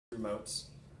remotes.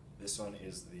 This one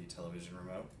is the television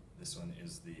remote. This one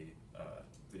is the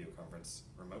video conference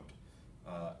remote.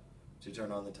 To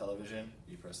turn on the television,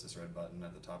 you press this red button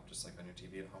at the top, just like on your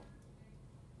TV at home.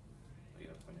 You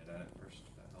gotta point it at it first,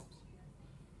 that helps.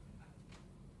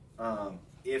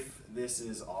 If this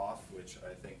is off, which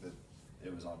I think that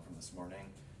it was on from this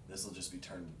morning, this will just be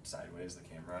turned sideways, the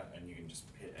camera, and you can just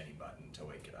hit any button to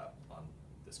wake it up on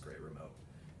this gray remote.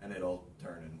 And it'll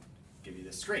turn and give you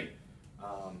this screen.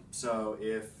 So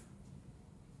if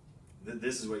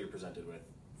this is what you're presented with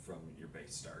from your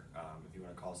base start. If you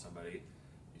want to call somebody,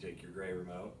 you take your gray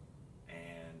remote,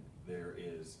 and there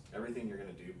is everything you're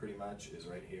going to do pretty much is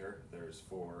right here. There's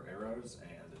 4 arrows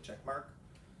and a check mark,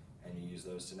 and you use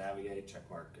those to navigate. Check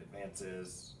mark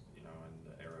advances, you know, and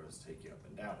the arrows take you up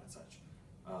and down and such.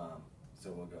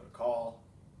 So we'll go to call,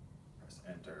 press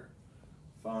enter,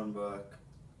 phone book,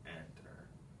 enter,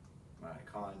 my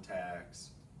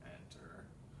contacts, enter,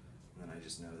 and then I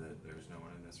just know that there's no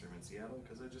one in this room in Seattle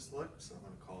because I just looked, so I'm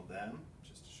going to call them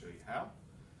just to show you how.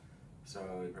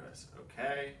 So we press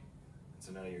OK, and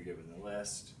so now you're given the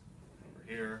list over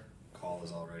here. Call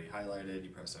is already highlighted,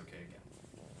 you press OK again.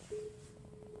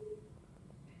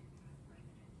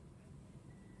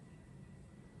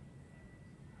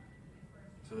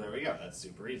 So there we go, that's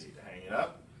super easy to hang it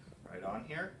up right on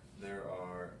here. There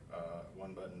are,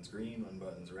 one button's green, one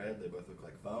button's red, they both look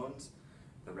like phones.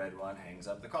 The red one hangs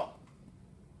up the call.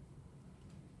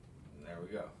 And there we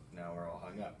go, now we're all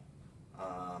hung up.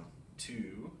 I'll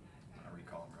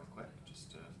recall them real quick,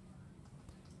 just to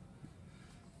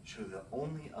show the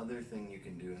only other thing you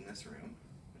can do in this room,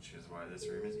 which is why this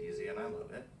room is easy and I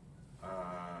love it,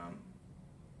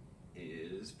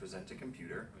 is present a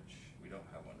computer, which we don't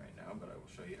have one right now, but I will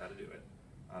show you how to do it.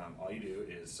 All you do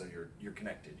is, so you're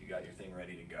connected, you got your thing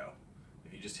ready to go.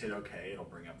 If you just hit OK, it'll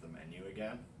bring up the menu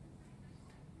again.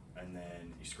 And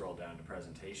then you scroll down to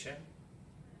presentation,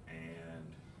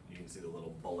 and you can see the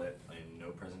little bullet and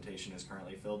no presentation is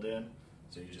currently filled in.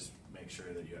 So you just make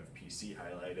sure that you have PC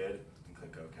highlighted and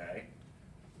click OK.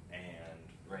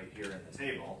 And right here in the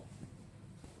table,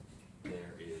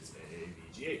 there is a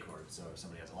VGA cord. So if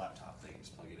somebody has a laptop, they can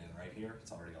just plug it in right here.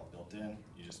 It's already all built in.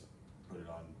 You just put it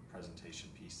on presentation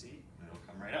PC, and it'll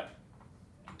come right up.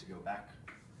 And to go back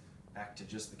to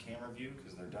just the camera view,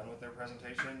 because they're done with their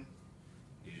presentation,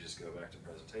 you just go back to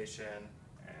presentation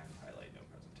and highlight no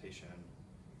presentation.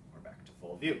 We're back to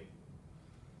full view.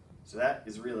 So that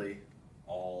is really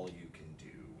all you can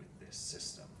do with this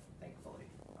system, thankfully.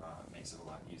 It makes it a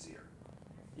lot easier.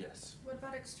 Yes? What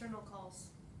about external calls?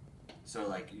 So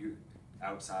like you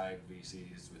outside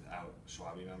VCs without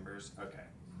Schwabi members? Okay.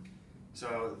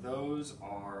 So those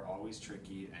are always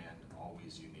tricky and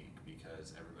always unique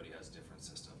because everybody has different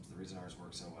systems. The reason ours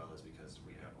works so well is because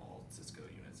we have all Cisco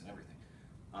units and everything.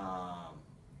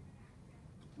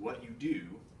 What you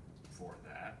do for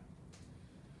that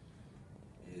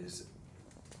is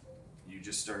you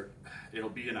just start, it'll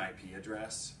be an IP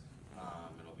address.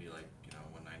 It'll be like,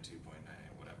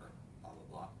 192.9, whatever, blah,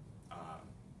 blah,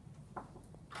 blah.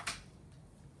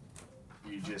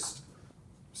 You just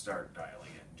start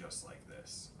dialing it just like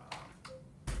this.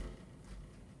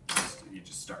 You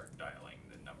just start dialing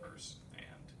the numbers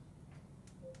and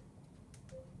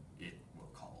it will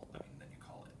call, then you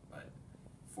call it. But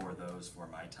for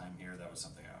my time here, that was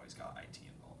something I always got IT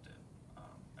involved in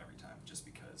every time, just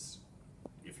because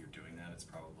if you're doing that, it's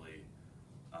probably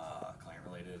client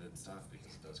related and stuff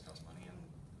because it does cost money, and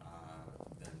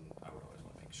then I would always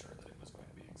want to make sure that it was going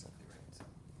to be exactly right. So.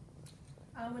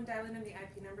 When dialing in the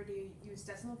IP number, do you use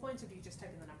decimal points or do you just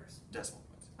type in the numbers? Decimal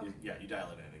points. Okay. You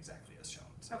dial it in exactly as shown.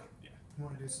 So, okay. Yeah. You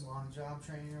want to do some on-the-job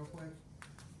training real quick?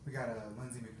 We got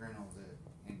Lindsay McReynolds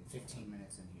in 15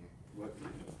 minutes in here. What?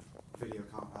 Video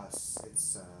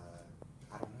it's